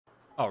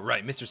All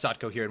right,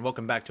 MrSotko here, and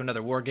welcome back to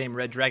another Wargame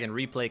Red Dragon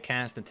replay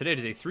cast. And today it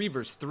is a 3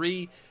 vs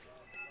 3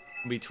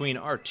 between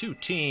our two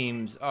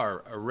teams.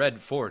 Our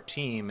Red 4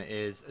 team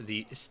is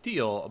the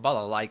Steel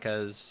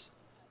Balalaikas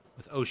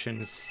with Ocean,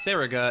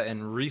 Saraga,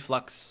 and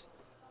Reflux.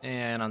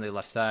 And on the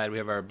left side, we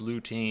have our blue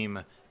team,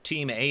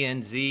 Team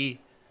ANZ,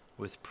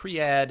 with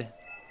Priad,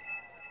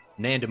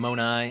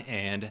 Nandamoni,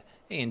 and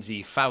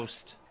ANZ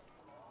Faust.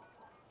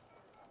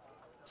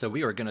 So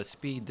we are going to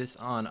speed this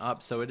on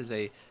up. So it is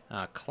a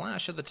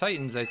clash of the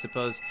Titans, I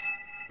suppose.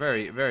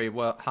 Very, very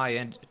well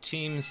high-end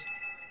teams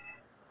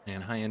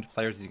and high-end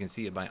players, as you can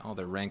see by all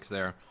their ranks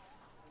there.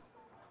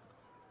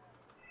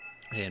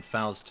 And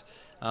Faust,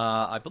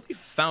 I believe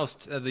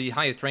Faust, the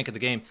highest rank of the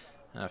game,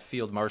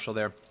 Field Marshal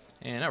there.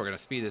 And now we're going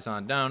to speed this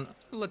on down.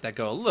 Let that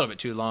go a little bit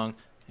too long.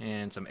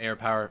 And some air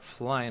power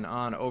flying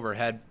on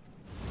overhead.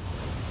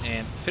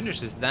 And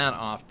finishes that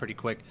off pretty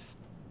quick.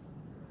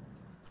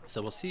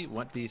 So we'll see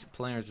what these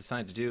players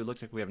decide to do.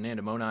 Looks like we have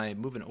Nandamoni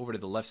moving over to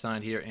the left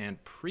side here, and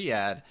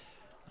Priad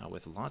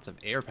with lots of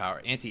air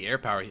power, anti-air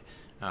power.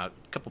 A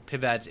couple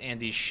Pivads and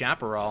the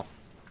Chaparral,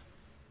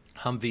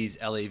 Humvees,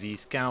 LAV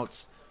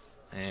Scouts.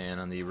 And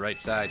on the right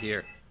side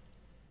here,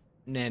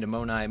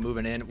 Nandamoni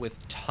moving in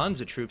with tons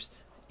of troops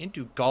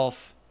into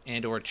Golf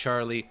and or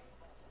Charlie.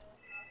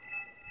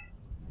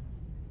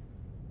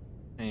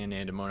 And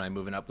Nandamoni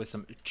moving up with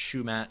some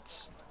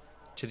Chumats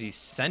to the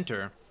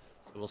center.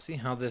 So we'll see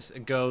how this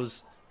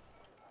goes.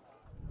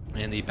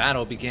 And the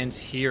battle begins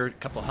here. A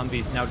couple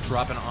Humvees now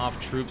dropping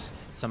off troops.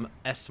 Some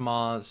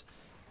SMAs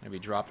maybe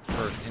dropped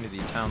first into the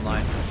town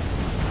line.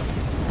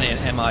 And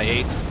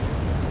MI8s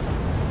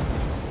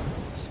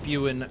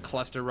spewing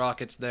cluster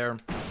rockets there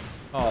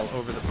all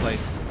over the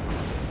place.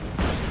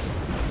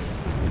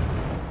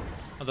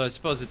 Although I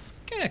suppose it's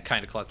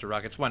kind of cluster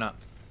rockets. Why not?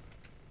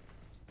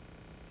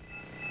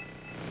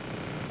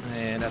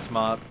 And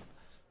SMA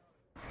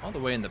all the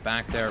way in the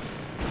back there.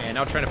 And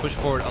now trying to push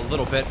forward a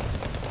little bit.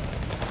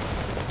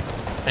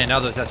 And now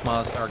those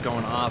SMAs are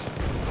going off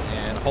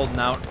and holding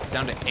out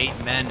down to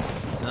 8 men.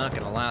 Not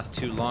going to last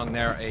too long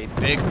there. A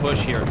big push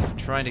here,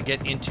 trying to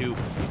get into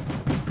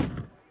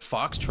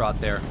Foxtrot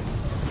there.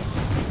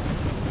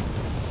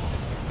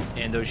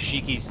 And those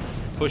Shikis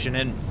pushing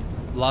in.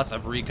 Lots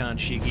of recon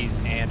Shikis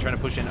and trying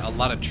to push in a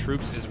lot of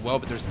troops as well,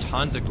 but there's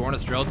tons of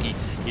Gornostrelki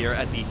here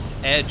at the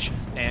edge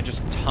and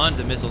just tons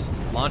of missiles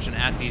launching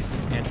at these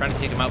and trying to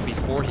take him out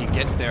before he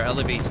gets there.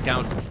 Elevate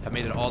Scouts have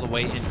made it all the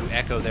way into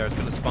Echo there. It's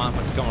going to spawn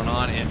what's going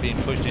on and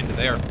being pushed into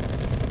there.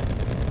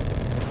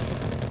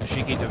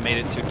 Shikis have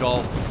made it to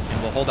Golf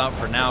and will hold out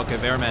for now.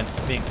 Gaverman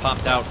being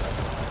popped out.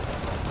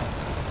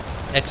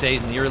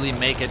 XAs nearly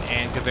make it,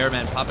 and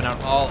Gaverman popping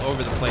out all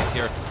over the place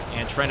here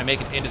and trying to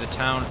make it into the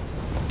town.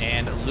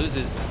 And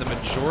loses the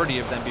majority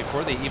of them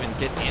before they even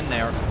get in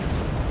there.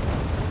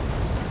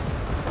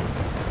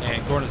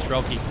 And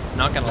Gornostrelki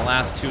not going to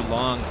last too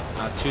long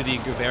to the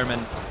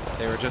Guverman.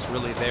 They were just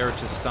really there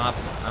to stop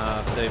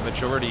the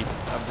majority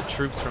of the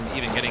troops from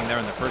even getting there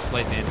in the first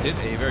place, and did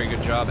a very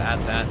good job at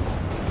that.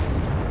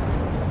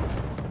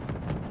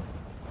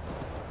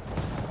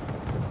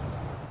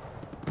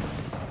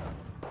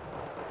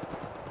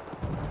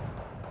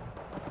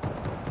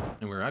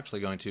 And we're actually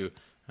going to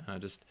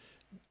just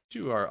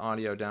do our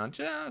audio down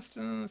just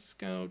a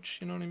scotch,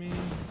 you know what I mean?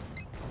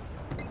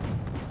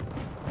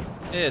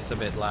 It's a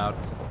bit loud.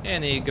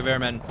 And the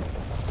Gaverman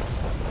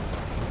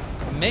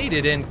made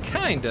it in,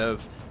 kind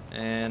of.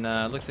 And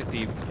looks like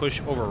the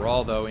push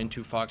overall, though,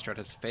 into Foxtrot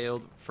has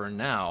failed for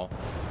now.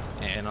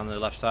 And on the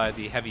left side,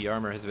 the heavy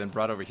armor has been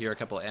brought over here. A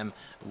couple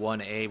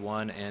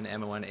M1A1 and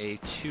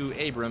M1A2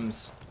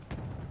 Abrams.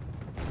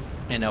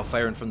 And now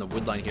firing from the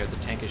woodline here at the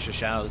tank of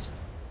Shashaus.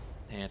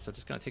 And so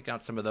just going to take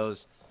out some of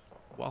those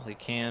while he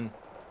can,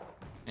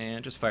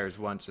 and just fires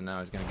once, and now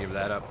he's going to give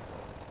that up.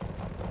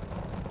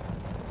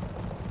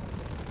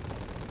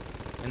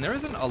 And there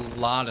isn't a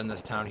lot in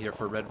this town here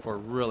for Red 4,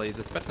 really.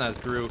 The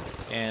Spetsnaz grew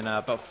and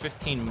about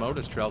 15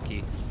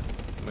 Motostrelki,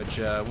 which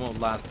won't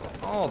last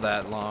all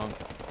that long.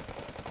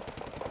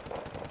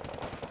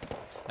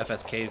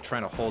 FSK is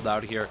trying to hold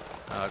out here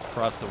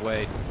across the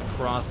way,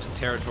 across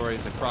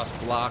territories, across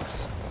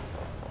blocks.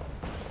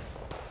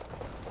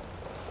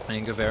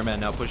 And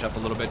Gaverman now push up a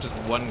little bit. Just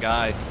one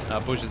guy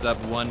pushes up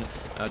 1-1.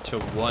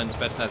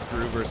 Spetsnaz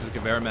grew versus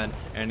Gaverman,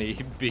 and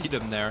he beat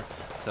him there.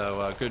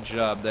 So good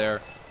job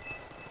there.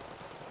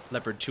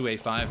 Leopard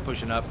 2A5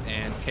 pushing up,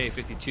 and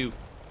K52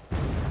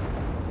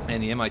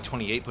 and the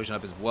MI28 pushing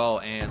up as well.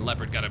 And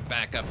Leopard got to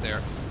back up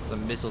there.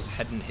 Some missiles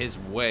heading his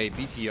way.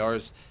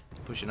 BTRs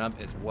pushing up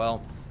as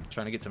well,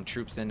 trying to get some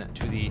troops in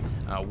to the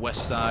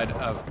west side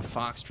of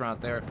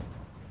Foxtrot there.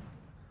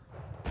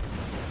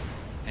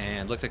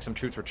 And looks like some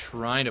troops were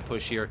trying to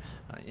push here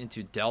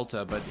into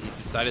Delta, but he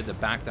decided to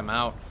back them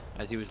out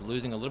as he was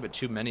losing a little bit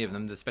too many of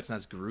them. The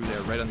Spetsnaz grew there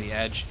right on the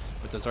edge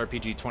with those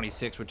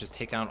RPG-26, would just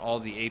take out all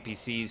the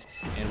APCs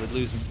and would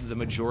lose the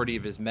majority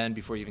of his men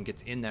before he even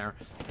gets in there.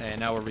 And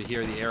now over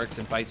here, the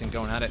Ericsson Bison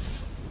going at it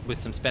with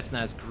some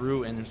Spetsnaz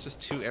grew, and there's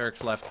just 2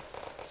 Erics left.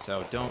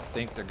 So don't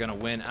think they're going to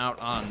win out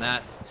on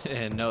that.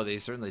 And no, they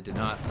certainly did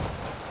not.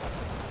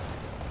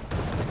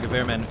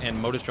 Gewehrmen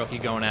and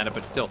Motorstrelke going at it,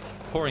 but still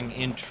pouring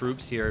in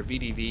troops here.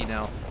 VDV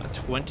now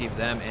 20 of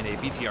them, and a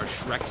BTR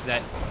Shrek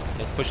set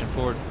is pushing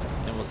forward,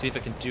 and we'll see if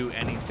it can do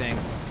anything.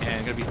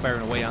 And going to be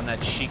firing away on that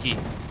Shiki.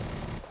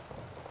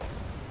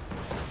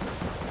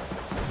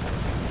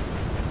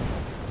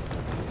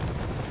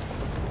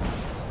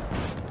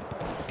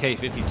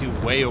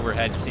 K-52 way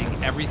overhead, seeing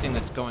everything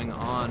that's going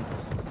on.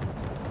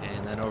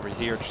 And then over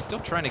here, still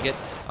trying to get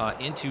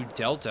into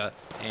Delta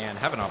and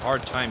having a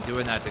hard time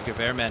doing that. The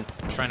Gewehrmen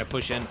trying to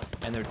push in,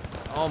 and they're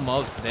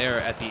almost there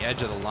at the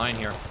edge of the line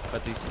here.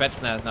 But the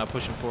Spetsnaz now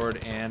pushing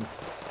forward, and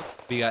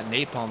we got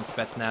Napalm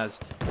Spetsnaz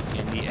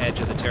in the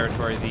edge of the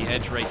territory, the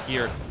edge right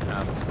here,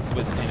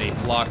 within a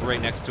block right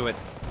next to it.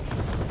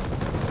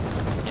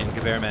 And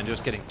Gewehrmen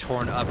just getting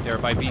torn up there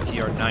by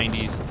BTR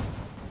 90s.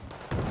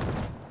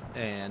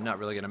 And not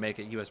really going to make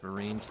it. U.S.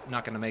 Marines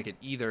not going to make it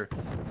either.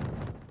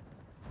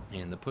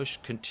 And the push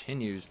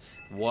continues.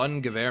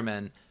 1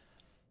 Gewehrman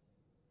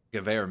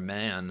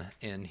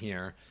in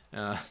here.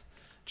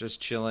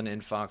 Just chilling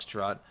in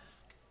Foxtrot.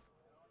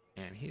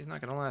 And he's not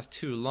going to last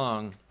too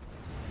long.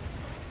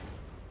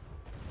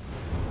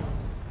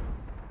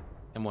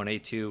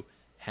 M1A2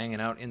 hanging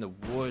out in the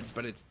woods,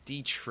 but it's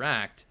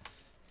detracked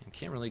and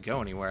can't really go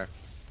anywhere.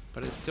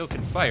 But it still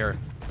can fire.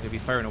 Maybe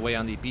firing away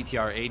on the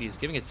BTR-80s,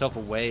 giving itself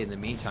away in the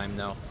meantime,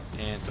 though.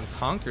 And some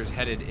Conkers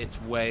headed its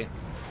way.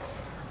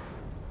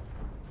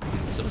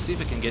 So we'll see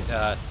if it can get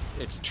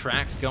its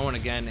tracks going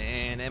again.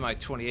 And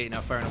Mi-28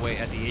 now firing away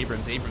at the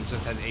Abrams. Abrams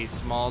just has a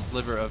small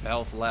sliver of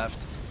health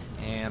left.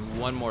 And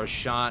one more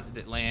shot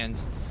that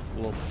lands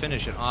will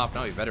finish it off.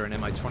 Now we better in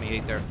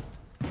Mi-28 there.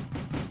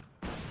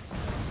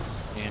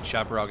 And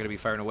Chaparral going to be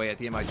firing away at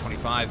the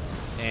Mi-25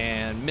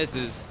 and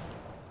misses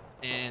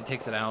and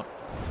takes it out.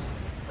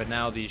 But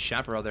now the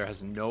Chaparral there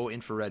has no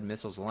infrared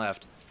missiles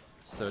left,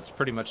 so it's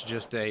pretty much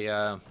just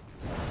a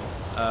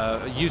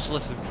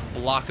useless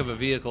block of a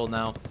vehicle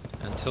now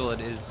until it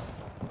is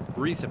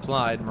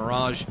resupplied.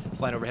 Mirage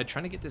flying overhead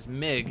trying to get this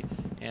MiG,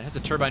 and has a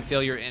turbine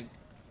failure and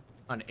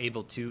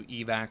unable to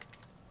evac.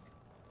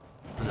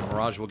 And the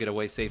Mirage will get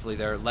away safely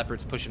there.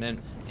 Leopard's pushing in,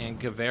 and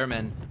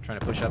Gewehrmen trying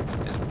to push up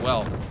as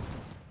well.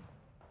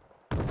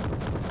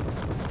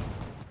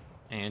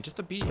 And just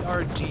a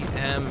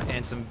BRGM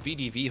and some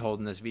VDV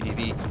holding this.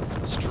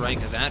 VDV strike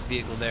of that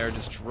vehicle there,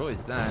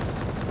 destroys that.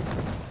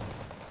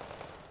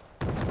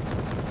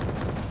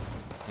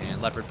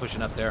 And Leopard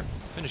pushing up there,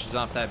 finishes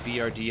off that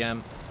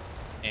BRGM.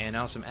 And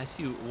now some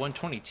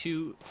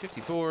Su-122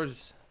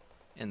 54s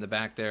in the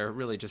back there.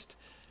 Really just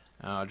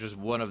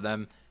one of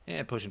them,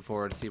 and pushing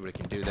forward to see what it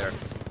can do there.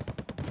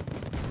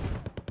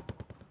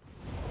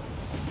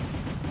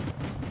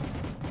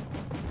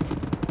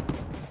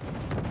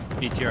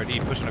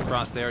 BTRD pushing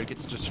across there. It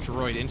gets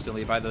destroyed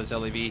instantly by those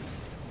LAV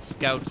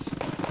scouts.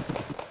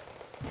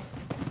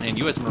 And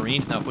U.S.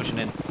 Marines now pushing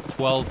in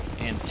 12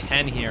 and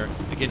 10 here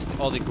against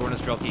all the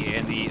Gornostrelki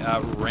and the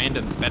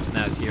random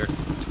Spetsnaz here.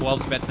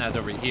 12 Spetsnaz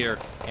over here,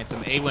 and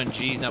some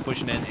A1Gs now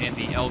pushing in, and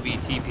the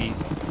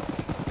LVTPs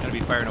going to be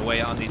firing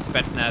away on the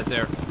Spetsnaz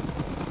there.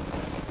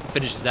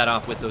 Finishes that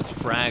off with those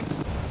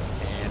frags.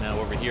 And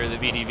over here, the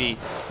VDV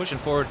pushing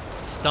forward,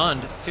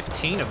 stunned,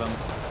 15 of them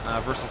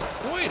versus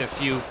quite a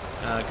few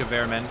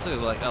Gewehrmen. So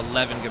like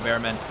 11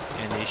 Gewehrmen,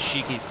 and the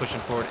Shikis pushing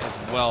forward as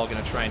well.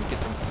 Going to try and get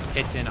some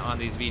hits in on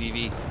these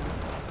VDV.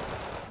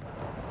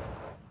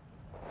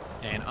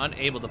 And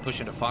unable to push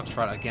into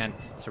Foxtrot again,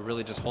 so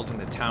really just holding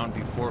the town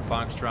before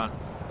Foxtrot.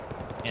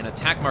 An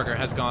attack marker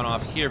has gone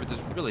off here, but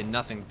there's really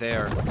nothing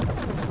there.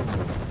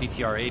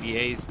 BTR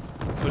ADAs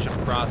pushing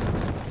across.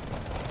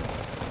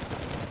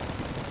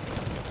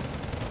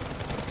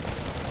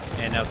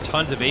 And now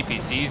tons of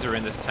APCs are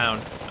in this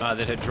town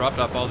that had dropped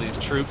off all these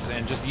troops,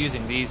 and just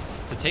using these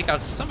to take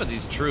out some of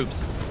these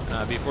troops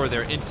before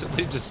they're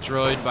instantly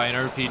destroyed by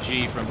an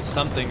RPG from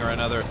something or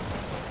another.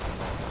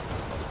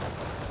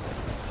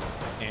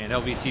 And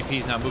LVTP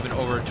is now moving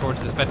over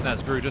towards the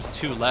Spetsnaz crew. Just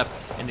 2 left,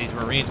 and these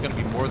Marines going to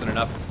be more than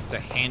enough to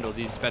handle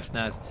these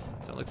Spetsnaz.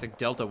 So it looks like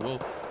Delta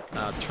will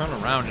turn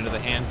around into the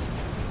hands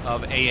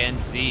of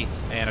ANZ,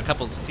 and a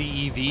couple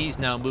CEVs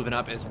now moving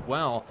up as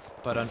well.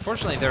 But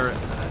unfortunately, they're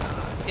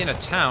in a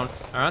town,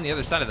 or on the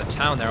other side of the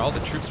town there. All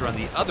the troops are on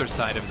the other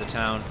side of the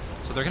town,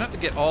 so they're going to have to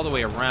get all the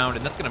way around,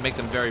 and that's going to make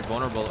them very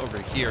vulnerable over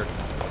here.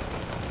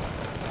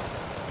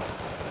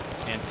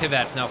 And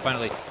Pivats now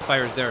finally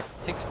fires there,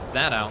 takes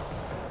that out.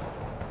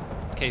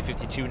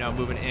 K-52 now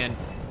moving in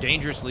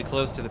dangerously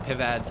close to the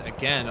Pivads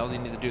again. All he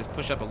needs to do is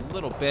push up a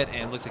little bit,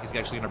 and it looks like he's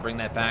actually going to bring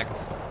that back.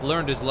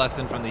 Learned his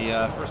lesson from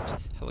the first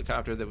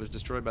helicopter that was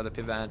destroyed by the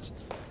Pivads.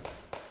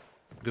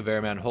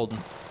 Gewehrmen holding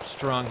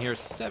strong here.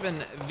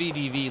 7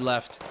 VDV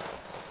left,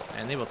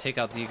 and they will take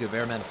out the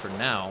Gewehrmen for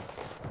now.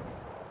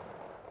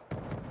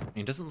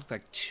 It doesn't look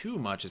like too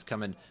much is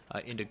coming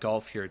into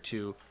Gulf here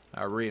to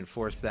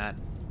reinforce that.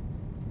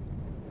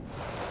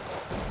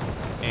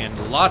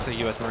 And lots of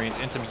U.S. Marines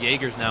and some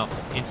Jaegers now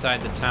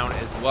inside the town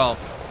as well.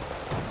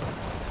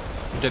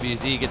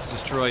 WZ gets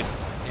destroyed,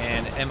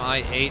 and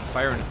MI8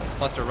 firing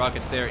cluster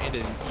rockets there into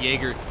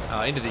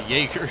the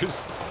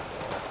Jaegers.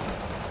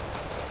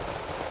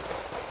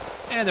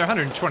 And they're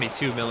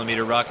 122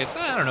 millimeter rockets.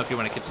 I don't know if you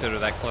want to consider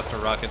that cluster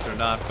rockets or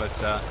not, but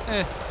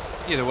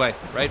either way,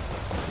 right?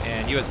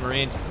 And U.S.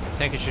 Marines,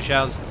 tank and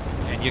Shushaus,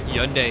 and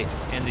Hyundai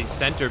in the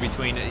center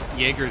between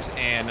Jaegers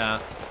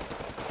and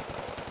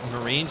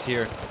Marines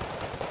here.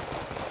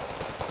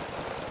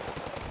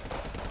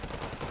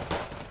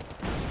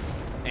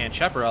 And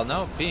Chaparral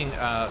now being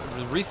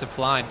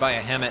resupplied by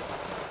a Hammett,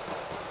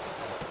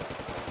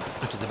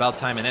 which is about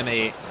time. An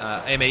M8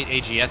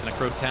 AGS and a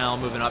Crotal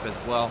moving up as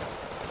well.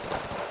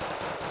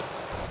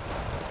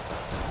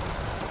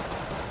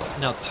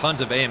 Now tons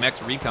of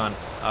AMX recon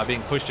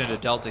being pushed into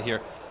Delta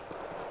here.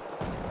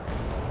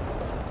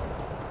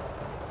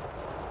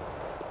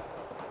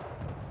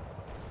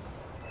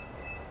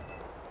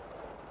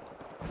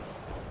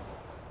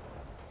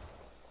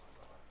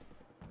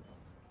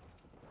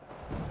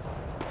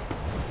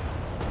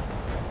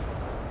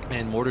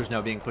 And mortars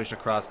now being pushed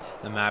across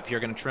the map here.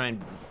 Going to try and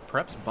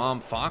perhaps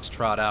bomb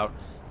Foxtrot out,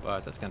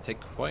 but that's going to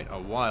take quite a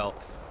while.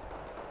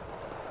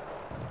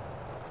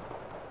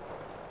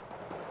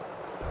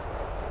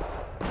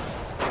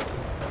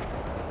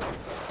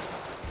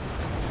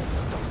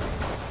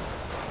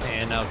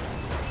 And now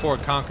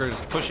Ford Conquerors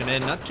pushing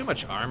in. Not too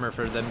much armor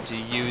for them to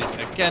use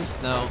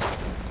against, though.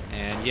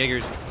 And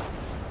Jaegers,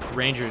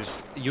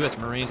 Rangers, U.S.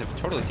 Marines have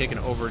totally taken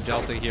over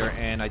Delta here,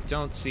 and I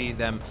don't see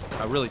them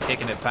really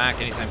taking it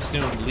back anytime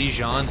soon.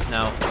 Legion's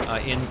now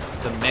in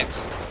the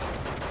mix.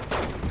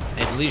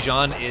 And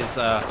Legion is,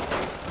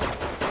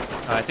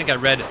 I think I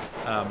read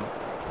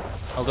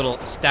a little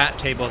stat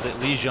table that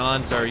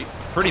Legions are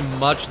pretty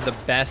much the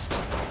best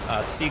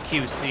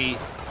CQC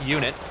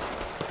unit,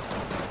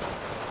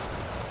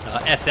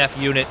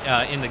 SF unit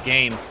in the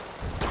game,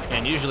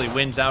 and usually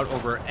wins out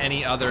over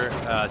any other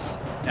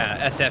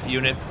SF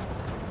unit.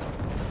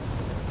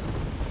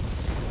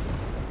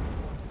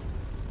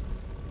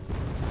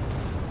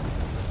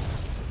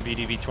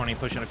 VDV-20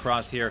 pushing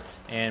across here,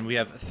 and we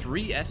have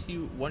 3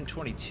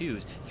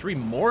 Su-122s, 3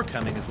 more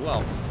coming as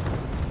well.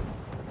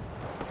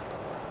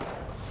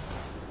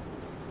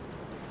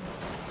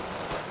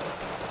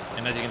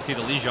 And as you can see,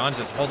 the Legions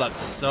just hold out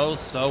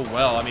so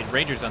well. I mean,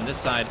 Rangers on this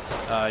side,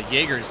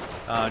 Jaegers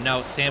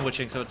now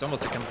sandwiching, so it's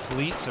almost a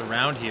complete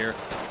surround here.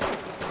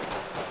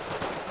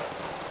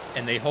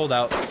 And they hold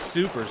out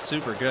super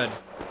good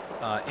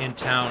in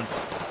towns.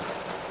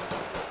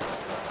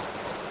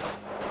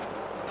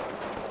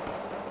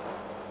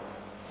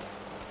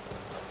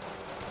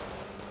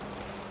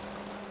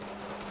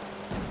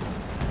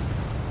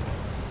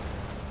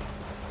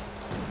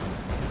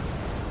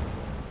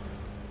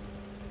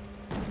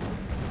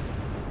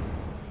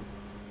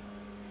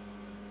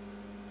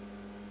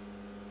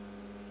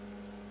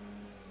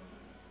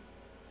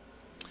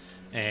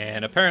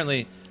 And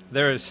apparently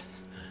there is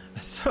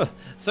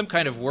some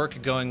kind of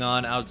work going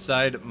on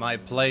outside my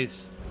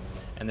place,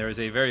 and there is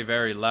a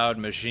very loud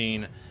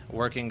machine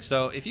working.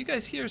 So if you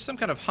guys hear some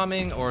kind of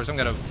humming or some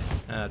kind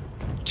of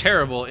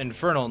terrible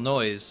infernal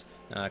noise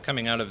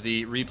coming out of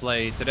the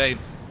replay today,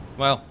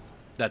 well,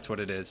 that's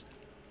what it is.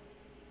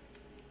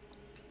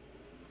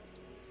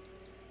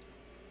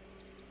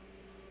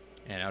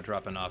 And now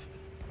dropping off,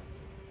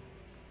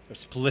 or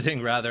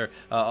splitting rather,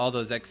 all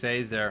those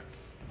XAs there.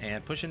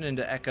 And pushing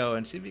into Echo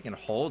and see if we can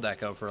hold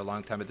Echo for a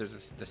long time. But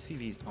there's the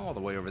CVs all the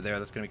way over there.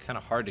 That's going to be kind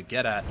of hard to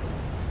get at.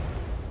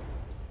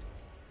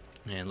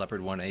 And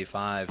Leopard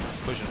 1A5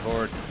 pushing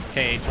forward.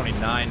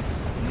 KA-29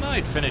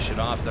 might finish it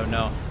off, though.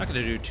 No, not going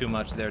to do too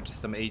much there.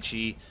 Just some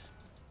HE.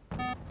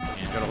 And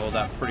going to hold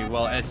out pretty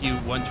well.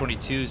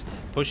 SU-122s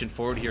pushing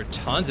forward here.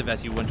 Tons of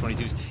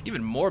SU-122s.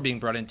 Even more being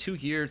brought in. 2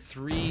 here,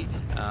 3,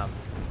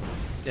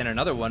 and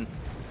another one.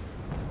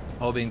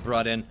 All being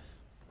brought in.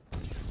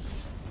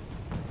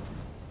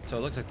 So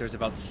it looks like there's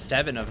about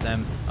 7 of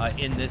them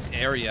in this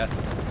area.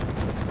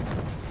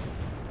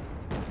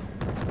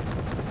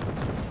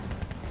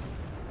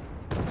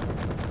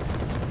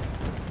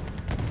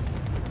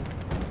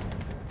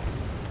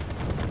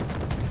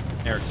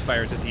 Eric's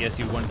fires at the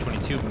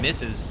SU-122,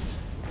 misses,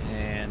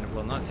 and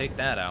will not take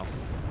that out.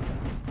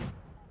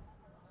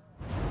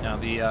 Now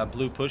the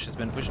blue push has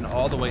been pushing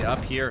all the way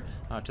up here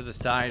to the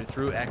side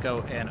through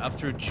Echo and up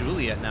through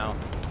Juliet now.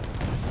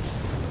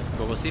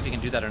 But we'll see if he can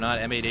do that or not.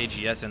 M8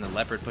 AGS and the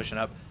Leopard pushing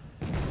up,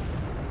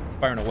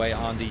 firing away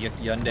on the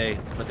Hyundai.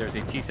 But there's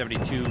a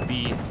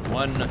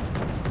T-72B1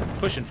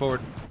 pushing forward,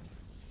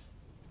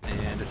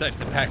 and decides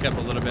to pack up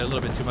a little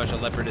bit too much. A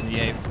Leopard in the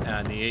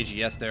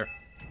AGS there.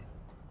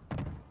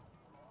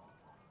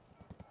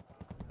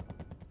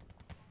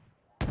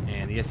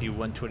 And the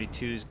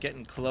SU-122's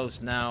getting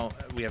close now.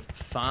 We have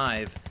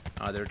 5.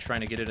 They're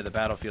trying to get into the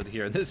battlefield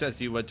here. This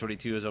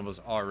SU-122 is almost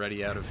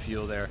already out of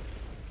fuel there.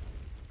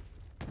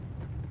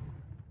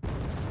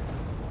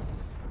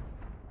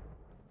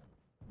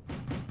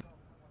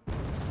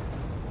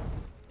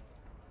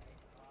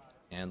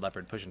 And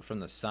Leopard pushing from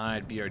the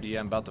side.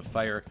 BRDM about to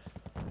fire,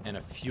 and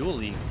a fuel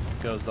leak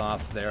goes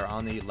off there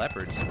on the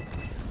Leopards.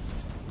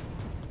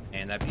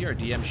 And that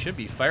BRDM should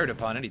be fired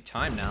upon any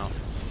time now.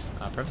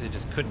 Perhaps they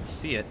just couldn't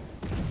see it.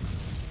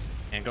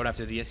 And going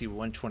after the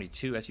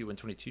SU-122.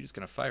 SU-122 is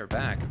going to fire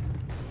back.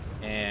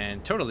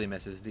 And totally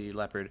misses the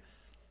Leopard.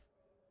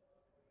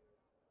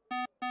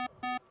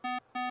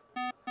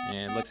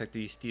 And it looks like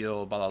the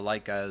Steel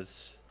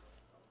Balalaikas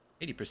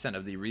 80%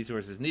 of the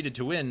resources needed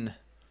to win.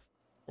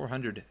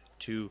 400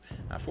 to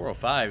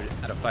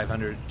 405 out of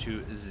 500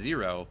 to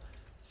 0.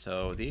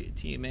 So the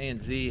Team A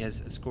and Z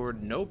has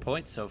scored no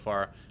points so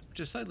far, which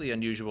is slightly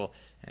unusual.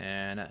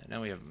 And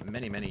now we have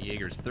many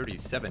Jaegers,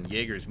 37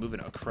 Jaegers moving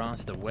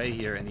across the way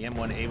here, and the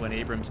M1A1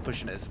 Abrams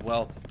pushing as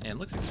well. And it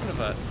looks like sort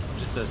of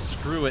just a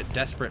screw it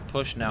desperate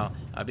push now,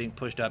 being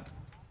pushed up.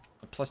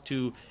 A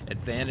 +2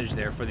 advantage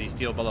there for the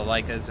Steel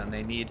Balalaikas, and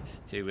they need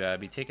to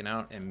be taken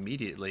out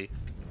immediately.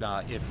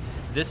 If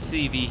this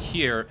CV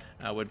here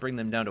would bring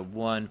them down to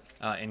 1,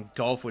 and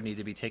Golf would need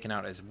to be taken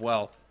out as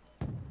well.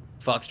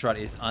 Foxtrot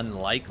is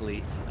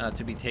unlikely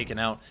to be taken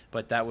out,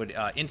 but that would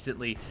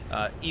instantly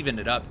even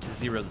it up to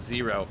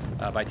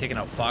 0-0 by taking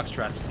out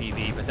Foxtrot's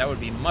CV, but that would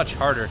be much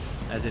harder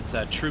as it's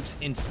troops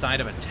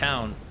inside of a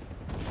town.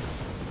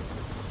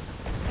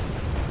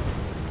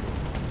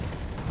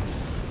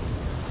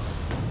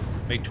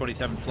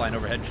 MiG-27 flying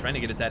overhead, trying to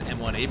get at that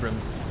M1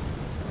 Abrams.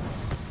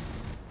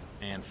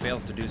 And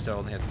fails to do so,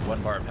 only has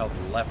 1 bar of health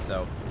left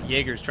though.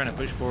 Jaeger's trying to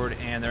push forward,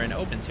 and they're in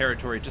open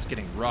territory, just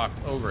getting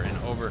rocked over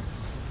and over.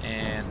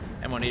 And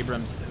M1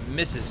 Abrams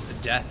misses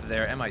death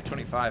there.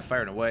 Mi-25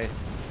 firing away.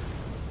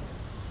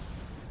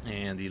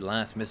 And the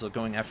last missile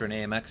going after an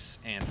AMX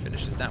and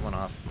finishes that one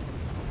off.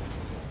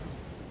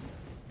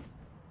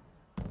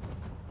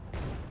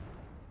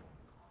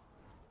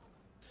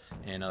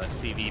 And that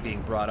CV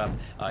being brought up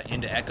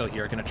into Echo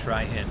here, going to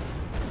try and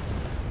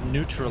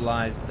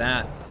neutralize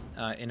that.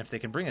 And if they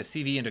can bring a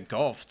CV into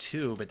Golf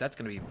too, but that's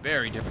going to be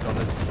very difficult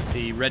as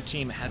the red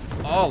team has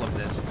all of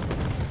this.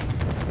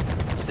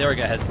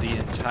 Seriga has the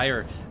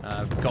entire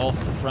Golf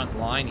front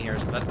line here,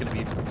 so that's going to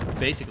be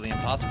basically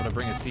impossible to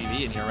bring a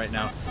CV in here right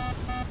now.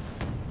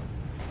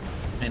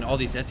 And all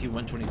these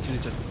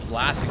SU-122s just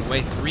blasting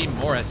away. 3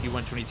 more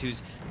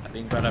SU-122s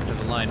being brought up to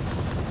the line.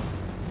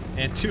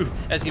 And 2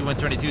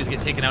 SU-122s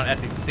get taken out at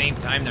the same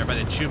time there by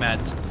the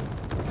Chumats.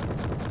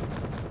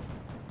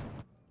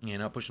 You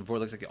know, pushing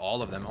forward, looks like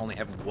all of them only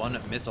have 1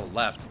 missile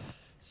left.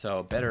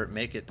 So better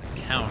make it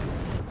count.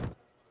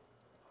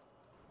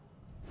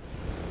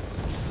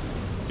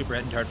 Super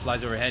Etentard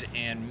flies overhead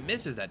and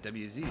misses that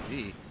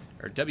WZZ.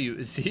 Or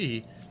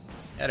WZ.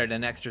 Added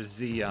an extra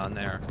Z on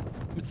there.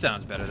 It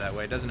sounds better that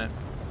way, doesn't it?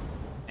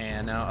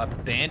 And now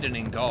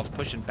abandoning Golf,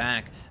 pushing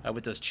back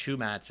with those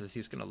Chumats, as he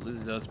was going to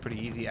lose those pretty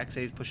easy.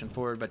 XA's pushing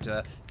forward, but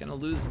going to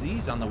lose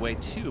these on the way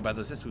too by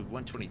those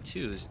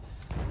SU-122s.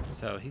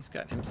 So he's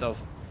got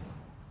himself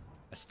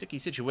a sticky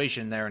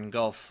situation there in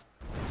Golf.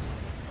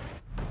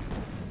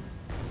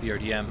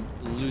 BRDM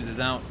loses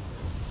out.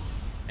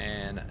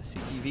 And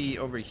CEV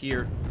over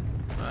here.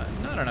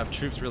 Not enough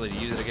troops really to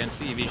use it again.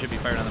 CEV should be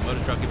fired on the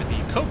motor truck, but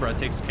the Cobra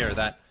takes care of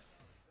that.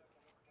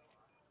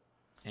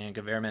 And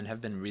Gewehrmen have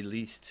been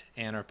released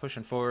and are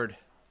pushing forward.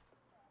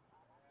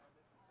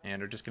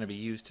 And are just going to be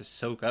used to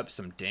soak up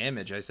some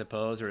damage, I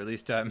suppose, or at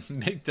least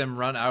make them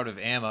run out of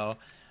ammo.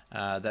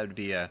 That would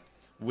be a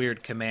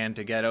weird command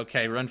to get.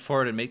 Okay, run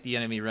forward and make the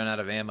enemy run out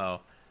of ammo.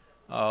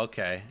 Oh,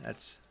 okay,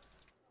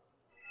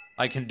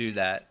 I can do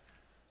that.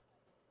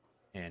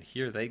 And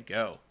here they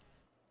go.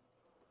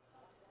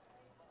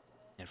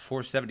 And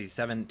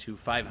 477 to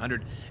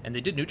 500. And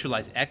they did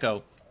neutralize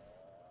Echo.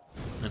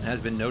 And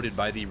has been noted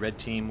by the red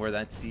team where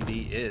that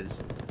CV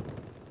is.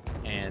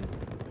 And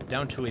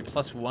down to a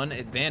 +1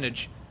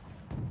 advantage.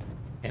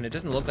 And it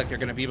doesn't look like they're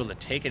going to be able to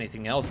take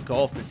anything else.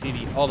 Golf, the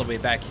CV all the way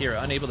back here.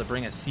 Unable to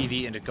bring a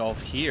CV into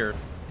Golf here.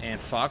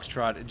 And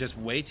Foxtrot just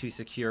way too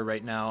secure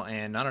right now.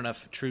 And not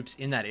enough troops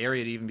in that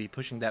area to even be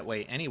pushing that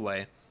way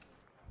anyway.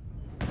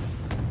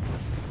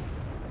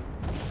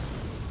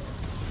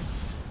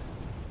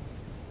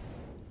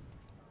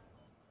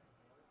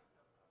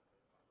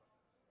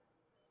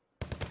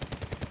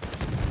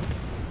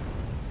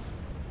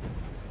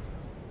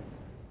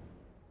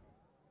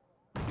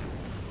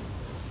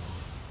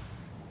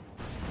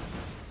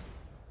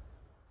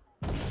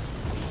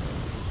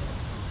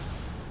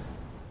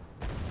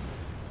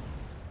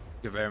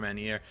 Gewehrmen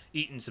here,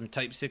 eating some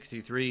Type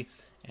 63,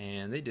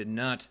 and they did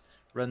not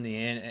run the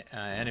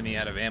enemy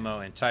out of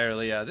ammo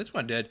entirely. This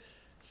one did,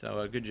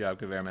 so good job,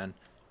 Gewehrmen.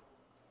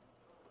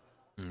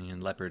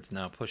 And Leopard's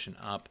now pushing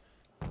up,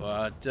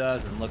 but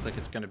doesn't look like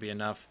it's going to be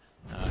enough.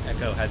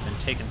 Echo has been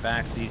taken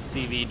back, the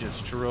CV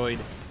destroyed,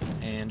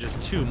 and just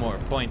 2 more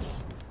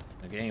points.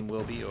 The game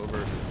will be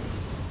over.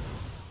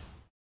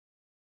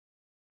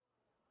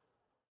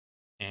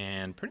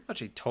 And pretty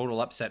much a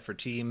total upset for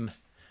Team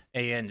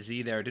A and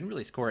Z there. Didn't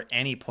really score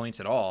any points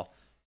at all.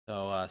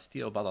 So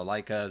Steel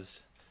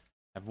Balalaikas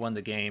have won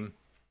the game.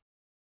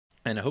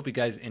 And I hope you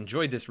guys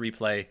enjoyed this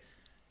replay.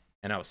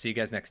 And I will see you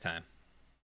guys next time.